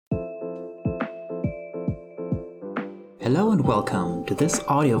Hello and welcome to this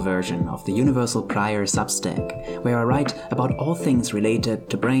audio version of the Universal Prior Substack, where I write about all things related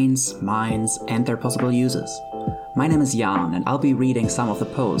to brains, minds, and their possible uses. My name is Jan, and I'll be reading some of the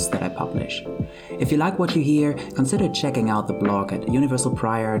posts that I publish. If you like what you hear, consider checking out the blog at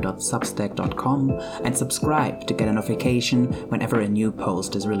universalprior.substack.com and subscribe to get a notification whenever a new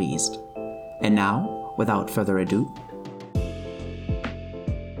post is released. And now, without further ado,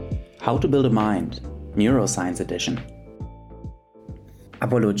 How to Build a Mind, Neuroscience Edition.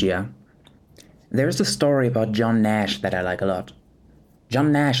 Apologia. There's a story about John Nash that I like a lot.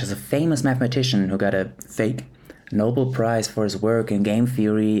 John Nash is a famous mathematician who got a fake Nobel Prize for his work in game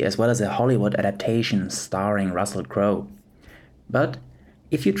theory as well as a Hollywood adaptation starring Russell Crowe. But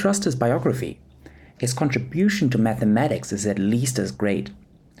if you trust his biography, his contribution to mathematics is at least as great.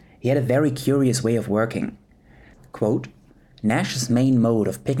 He had a very curious way of working. Quote, Nash's main mode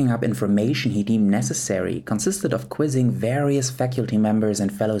of picking up information he deemed necessary consisted of quizzing various faculty members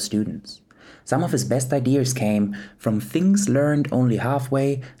and fellow students. Some of his best ideas came from things learned only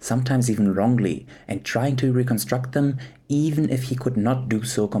halfway, sometimes even wrongly, and trying to reconstruct them even if he could not do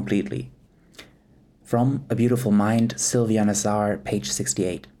so completely. From A Beautiful Mind, Sylvia Nassar, page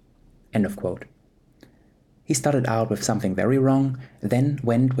 68. End of quote. He started out with something very wrong, then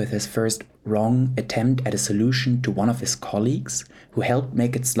went with his first wrong attempt at a solution to one of his colleagues, who helped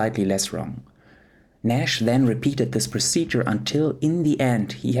make it slightly less wrong. Nash then repeated this procedure until, in the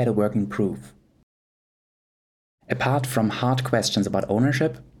end, he had a working proof. Apart from hard questions about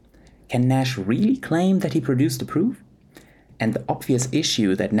ownership, can Nash really claim that he produced a proof? And the obvious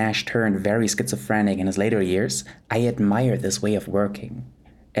issue that Nash turned very schizophrenic in his later years, I admire this way of working,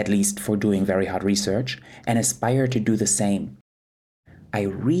 at least for doing very hard research, and aspire to do the same. I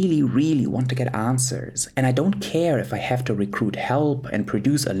really want to get answers, and I don't care if I have to recruit help and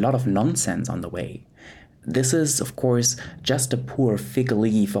produce a lot of nonsense on the way. This is, of course, just a poor fig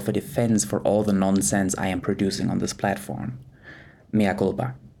leaf of a defense for all the nonsense I am producing on this platform. Mea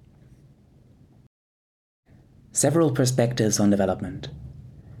culpa. Several perspectives on development.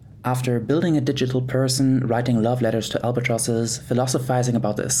 After building a digital person, writing love letters to albatrosses, philosophizing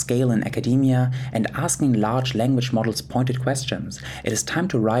about the scale in academia, and asking large language models pointed questions, it is time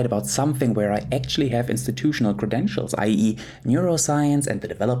to write about something where I actually have institutional credentials, i.e. neuroscience and the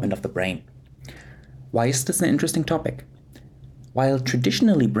development of the brain. Why is this an interesting topic? While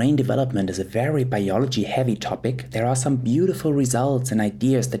traditionally brain development is a very biology-heavy topic, there are some beautiful results and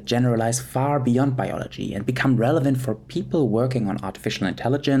ideas that generalize far beyond biology and become relevant for people working on artificial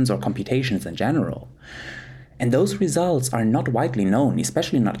intelligence or computations in general. And those results are not widely known,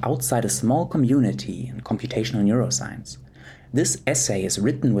 especially not outside a small community in computational neuroscience. This essay is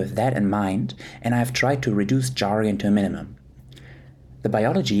written with that in mind, and I have tried to reduce jargon to a minimum. The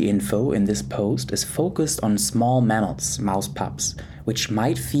biology info in this post is focused on small mammals, mouse pups, which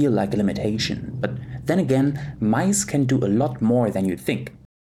might feel like a limitation, but then again, mice can do a lot more than you'd think.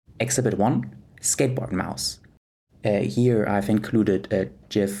 Exhibit 1, skateboard mouse. Here I've included a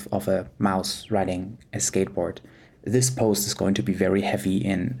GIF of a mouse riding a skateboard. This post is going to be very heavy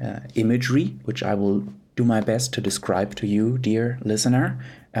in imagery, which I will do my best to describe to you, dear listener,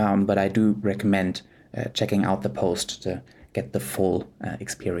 but I do recommend checking out the post to get the full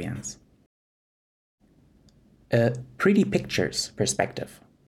experience. A pretty pictures perspective.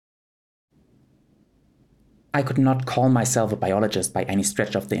 I could not call myself a biologist by any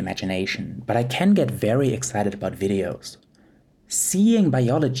stretch of the imagination, but I can get very excited about videos. Seeing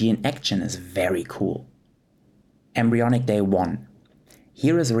biology in action is very cool. Embryonic day 1.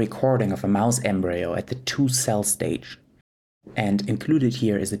 Here is a recording of a mouse embryo at the 2-cell stage. And included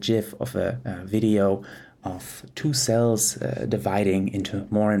here is a GIF of a video of 2 cells dividing into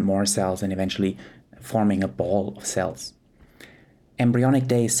more and more cells and eventually forming a ball of cells. Embryonic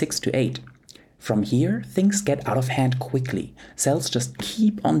day 6 to 8. From here, things get out of hand quickly. Cells just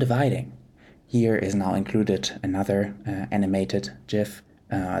keep on dividing. Here is now included another animated GIF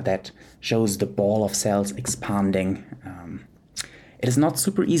that shows the ball of cells expanding. It is not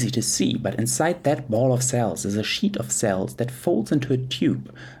super easy to see, but inside that ball of cells is a sheet of cells that folds into a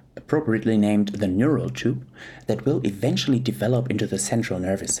tube, appropriately named the neural tube, that will eventually develop into the central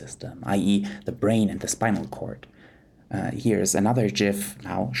nervous system, i.e. the brain and the spinal cord. Here's another GIF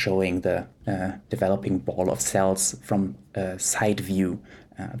now showing the developing ball of cells from a side view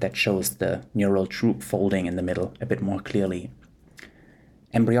that shows the neural tube folding in the middle a bit more clearly.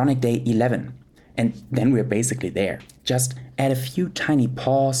 Embryonic day 11. And then we're basically there. Just add a few tiny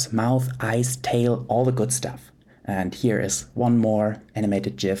paws, mouth, eyes, tail, all the good stuff. And here is one more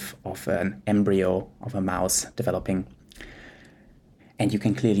animated GIF of an embryo of a mouse developing. And you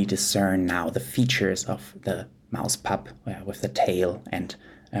can clearly discern now the features of the mouse pup with the tail and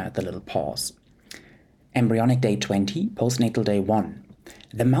the little paws. Embryonic day 20, postnatal day 1.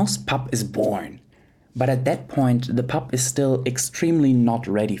 The mouse pup is born. But at that point, the pup is still extremely not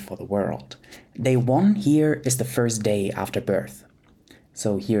ready for the world. Day 1 here is the first day after birth.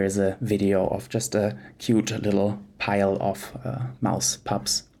 So here is a video of just a cute little pile of mouse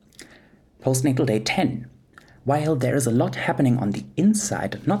pups. Postnatal day 10. While there is a lot happening on the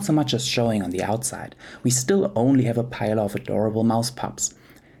inside, not so much as showing on the outside, we still only have a pile of adorable mouse pups.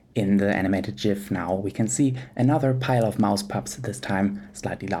 In the animated GIF now, we can see another pile of mouse pups, this time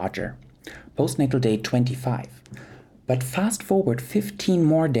slightly larger. Postnatal day 25. But fast forward 15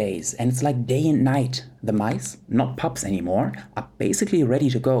 more days and it's like day and night. The mice, not pups anymore, are basically ready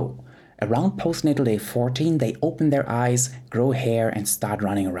to go. Around postnatal day 14, they open their eyes, grow hair and start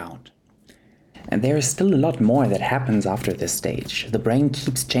running around. And there is still a lot more that happens after this stage. The brain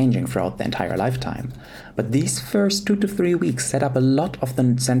keeps changing throughout the entire lifetime. But these first 2 to 3 weeks set up a lot of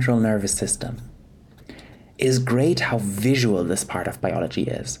the central nervous system. It is great how visual this part of biology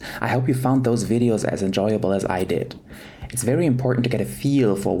is. I hope you found those videos as enjoyable as I did. It's very important to get a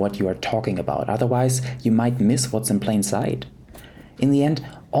feel for what you are talking about, otherwise you might miss what's in plain sight. In the end,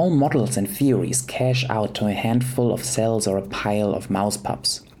 all models and theories cash out to a handful of cells or a pile of mouse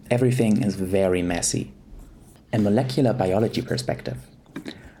pups. Everything is very messy. A molecular biology perspective.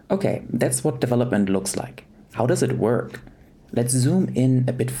 Okay, that's what development looks like. How does it work? Let's zoom in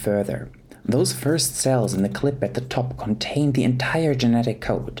a bit further. Those first cells in the clip at the top contain the entire genetic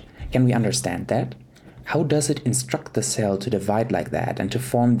code. Can we understand that? How does it instruct the cell to divide like that and to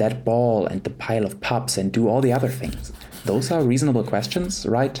form that ball and the pile of pups and do all the other things? Those are reasonable questions,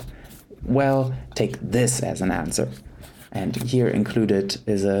 right? Well, take this as an answer. And here included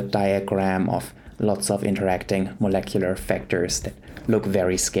is a diagram of lots of interacting molecular factors that look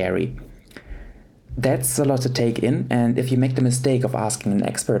very scary. That's a lot to take in, and if you make the mistake of asking an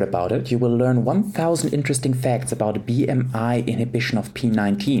expert about it, you will learn 1000 interesting facts about BMI inhibition of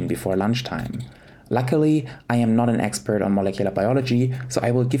P19 before lunchtime. Luckily, I am not an expert on molecular biology, so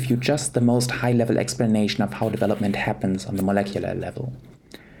I will give you just the most high-level explanation of how development happens on the molecular level.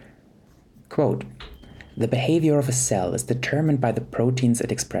 Quote, "The behavior of a cell is determined by the proteins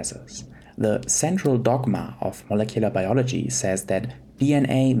it expresses. The central dogma of molecular biology says that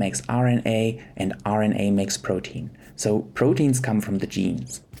DNA makes RNA and RNA makes protein, so proteins come from the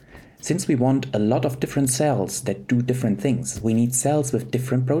genes. Since we want a lot of different cells that do different things, we need cells with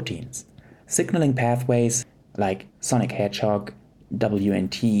different proteins. Signaling pathways like sonic hedgehog,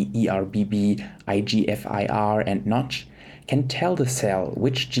 WNT, ERBB, IGFIR, and Notch can tell the cell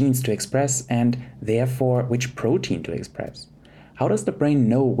which genes to express and, therefore, which protein to express. How does the brain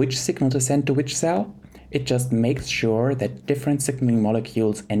know which signal to send to which cell? It just makes sure that different signaling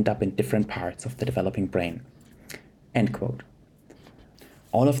molecules end up in different parts of the developing brain." End quote.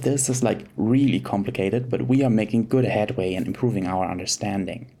 All of this is like really complicated, but we are making good headway in improving our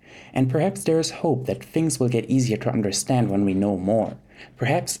understanding. And perhaps there is hope that things will get easier to understand when we know more.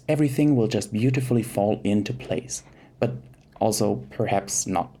 Perhaps everything will just beautifully fall into place. But also perhaps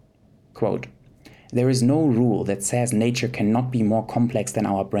not. Quote, "There is no rule that says nature cannot be more complex than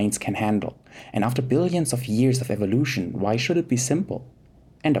our brains can handle. And after billions of years of evolution, why should it be simple?"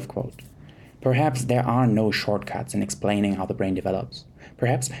 End of quote. Perhaps there are no shortcuts in explaining how the brain develops.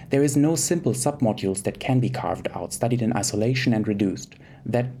 Perhaps there is no simple submodules that can be carved out, studied in isolation and reduced.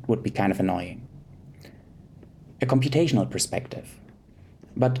 That would be kind of annoying. A computational perspective.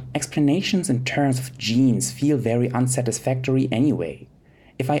 But explanations in terms of genes feel very unsatisfactory anyway.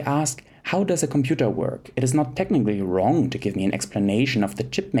 If I ask, how does a computer work? It is not technically wrong to give me an explanation of the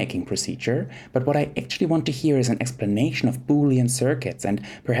chip-making procedure, but what I actually want to hear is an explanation of Boolean circuits and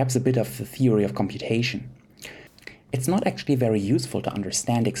perhaps a bit of the theory of computation. It's not actually very useful to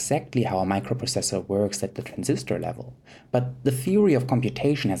understand exactly how a microprocessor works at the transistor level, but the theory of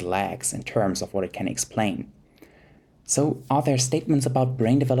computation has lags in terms of what it can explain. So, are there statements about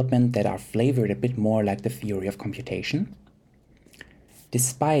brain development that are flavored a bit more like the theory of computation?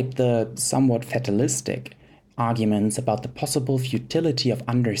 Despite the somewhat fatalistic arguments about the possible futility of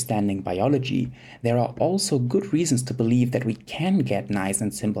understanding biology, there are also good reasons to believe that we can get nice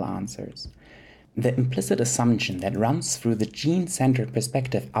and simple answers. The implicit assumption that runs through the gene-centered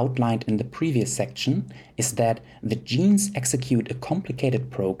perspective outlined in the previous section is that the genes execute a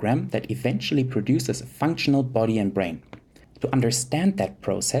complicated program that eventually produces a functional body and brain. To understand that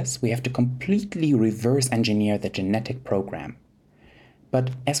process, we have to completely reverse engineer the genetic program. But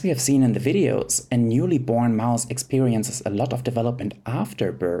as we have seen in the videos, a newly born mouse experiences a lot of development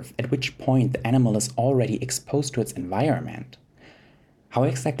after birth, at which point the animal is already exposed to its environment. How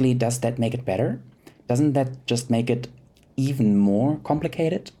exactly does that make it better? Doesn't that just make it even more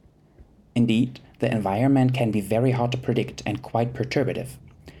complicated? Indeed, the environment can be very hard to predict and quite perturbative.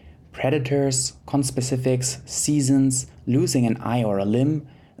 Predators, conspecifics, seasons, losing an eye or a limb,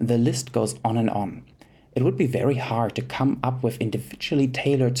 the list goes on and on. It would be very hard to come up with individually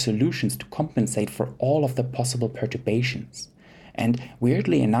tailored solutions to compensate for all of the possible perturbations. And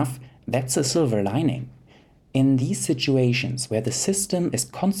weirdly enough, that's a silver lining. In these situations where the system is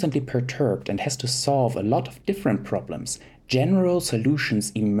constantly perturbed and has to solve a lot of different problems, general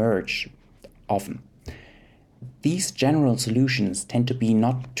solutions emerge often. These general solutions tend to be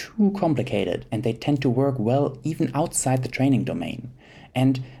not too complicated, and they tend to work well even outside the training domain.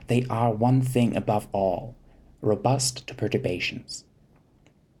 And they are one thing above all: robust to perturbations.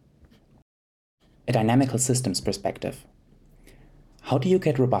 A dynamical systems perspective. How do you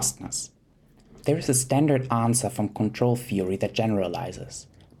get robustness? There is a standard answer from control theory that generalizes: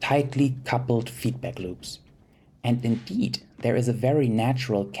 tightly coupled feedback loops. And indeed, there is a very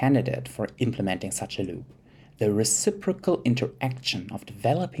natural candidate for implementing such a loop: the reciprocal interaction of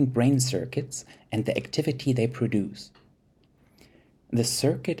developing brain circuits and the activity they produce. The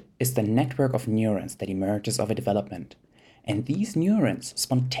circuit is the network of neurons that emerges over development, and these neurons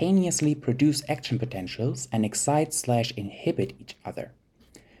spontaneously produce action potentials and excite/inhibit each other.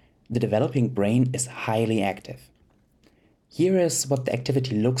 The developing brain is highly active. Here is what the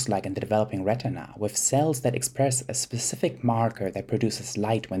activity looks like in the developing retina, with cells that express a specific marker that produces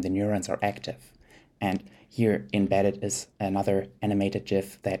light when the neurons are active. And here embedded is another animated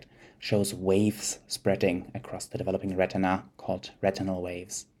GIF that shows waves spreading across the developing retina called retinal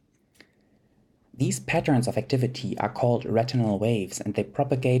waves. These patterns of activity are called retinal waves, and they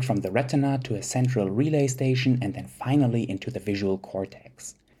propagate from the retina to a central relay station and then finally into the visual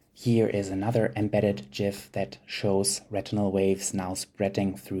cortex. Here is another embedded GIF that shows retinal waves now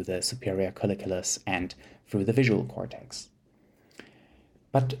spreading through the superior colliculus and through the visual cortex.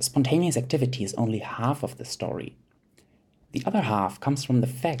 But spontaneous activity is only half of the story. The other half comes from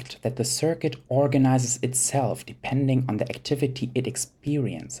the fact that the circuit organizes itself depending on the activity it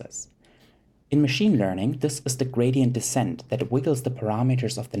experiences. In machine learning, this is the gradient descent that wiggles the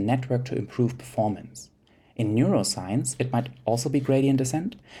parameters of the network to improve performance. In neuroscience, it might also be gradient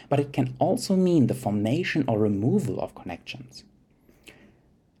descent, but it can also mean the formation or removal of connections.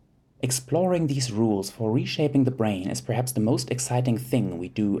 Exploring these rules for reshaping the brain is perhaps the most exciting thing we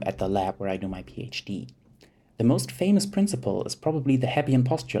do at the lab where I do my PhD. The most famous principle is probably the Hebbian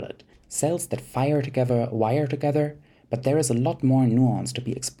postulate: cells that fire together wire together, but there is a lot more nuance to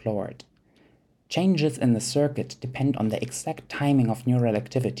be explored. Changes in the circuit depend on the exact timing of neural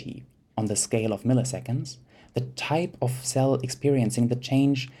activity, on the scale of milliseconds, the type of cell experiencing the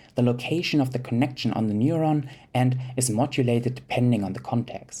change, the location of the connection on the neuron, and is modulated depending on the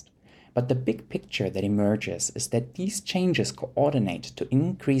context. But the big picture that emerges is that these changes coordinate to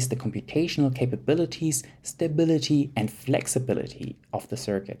increase the computational capabilities, stability, and flexibility of the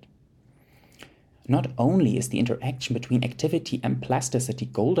circuit. Not only is the interaction between activity and plasticity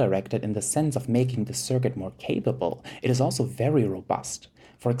goal-directed in the sense of making the circuit more capable, it is also very robust.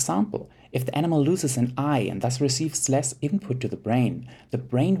 For example, if the animal loses an eye and thus receives less input to the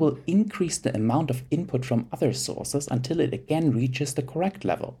brain will increase the amount of input from other sources until it again reaches the correct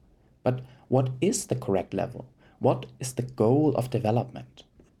level. But what is the correct level? What is the goal of development?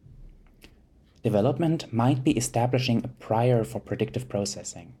 Development might be establishing a prior for predictive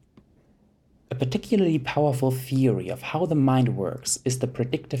processing. A particularly powerful theory of how the mind works is the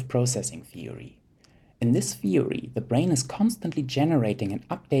predictive processing theory. In this theory, the brain is constantly generating and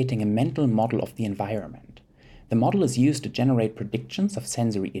updating a mental model of the environment. The model is used to generate predictions of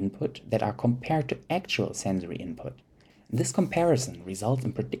sensory input that are compared to actual sensory input. This comparison results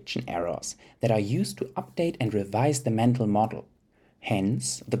in prediction errors that are used to update and revise the mental model.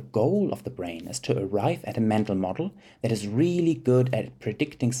 Hence, the goal of the brain is to arrive at a mental model that is really good at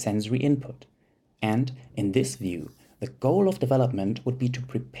predicting sensory input. And, in this view, the goal of development would be to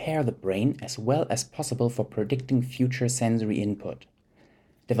prepare the brain as well as possible for predicting future sensory input.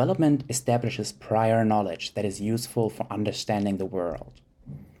 Development establishes prior knowledge that is useful for understanding the world.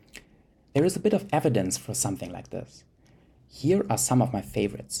 There is a bit of evidence for something like this. Here are some of my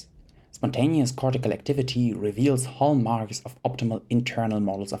favorites. Spontaneous cortical activity reveals hallmarks of optimal internal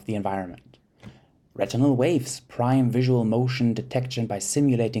models of the environment. Retinal waves prime visual motion detection by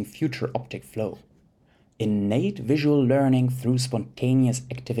simulating future optic flow. Innate visual learning through spontaneous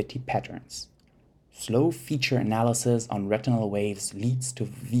activity patterns. Slow feature analysis on retinal waves leads to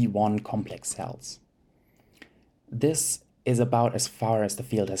V1 complex cells. This is about as far as the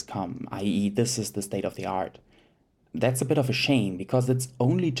field has come, i.e., this is the state of the art. That's a bit of a shame because it's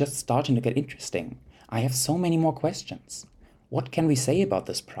only just starting to get interesting. I have so many more questions. What can we say about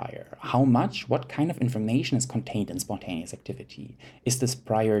this prior? How much, what kind of information is contained in spontaneous activity? Is this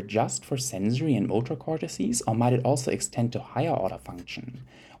prior just for sensory and motor cortices, or might it also extend to higher order function?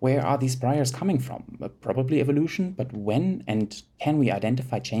 Where are these priors coming from? Probably evolution, but when and can we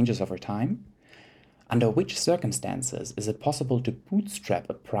identify changes over time? Under which circumstances is it possible to bootstrap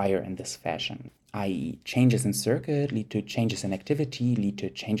a prior in this fashion? I.e., changes in circuit lead to changes in activity, lead to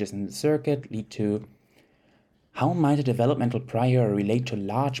changes in the circuit, lead to... How might a developmental prior relate to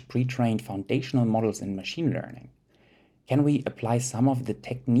large pre-trained foundational models in machine learning? Can we apply some of the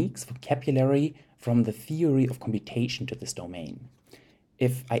techniques, vocabulary from the theory of computation to this domain?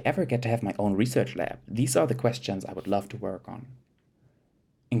 If I ever get to have my own research lab, these are the questions I would love to work on.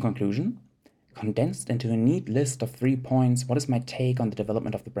 In conclusion, condensed into a neat list of 3 points, what is my take on the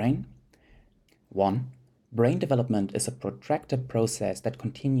development of the brain? 1. Brain development is a protracted process that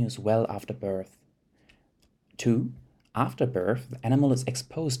continues well after birth. 2. After birth, the animal is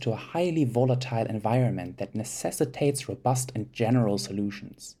exposed to a highly volatile environment that necessitates robust and general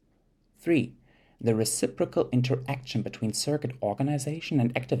solutions. 3. The reciprocal interaction between circuit organization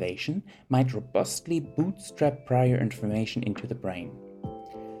and activation might robustly bootstrap prior information into the brain.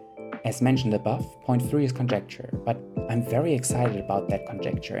 As mentioned above, point 3 is conjecture, but I'm very excited about that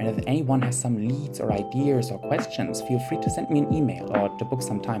conjecture, and if anyone has some leads or ideas or questions, feel free to send me an email or to book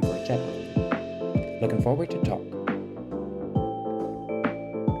some time for a chat with me. Looking forward to talk.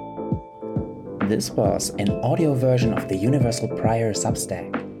 This was an audio version of the Universal Prior Substack.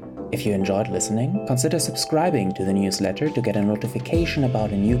 If you enjoyed listening, consider subscribing to the newsletter to get a notification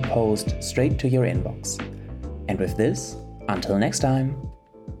about a new post straight to your inbox. And with this, until next time.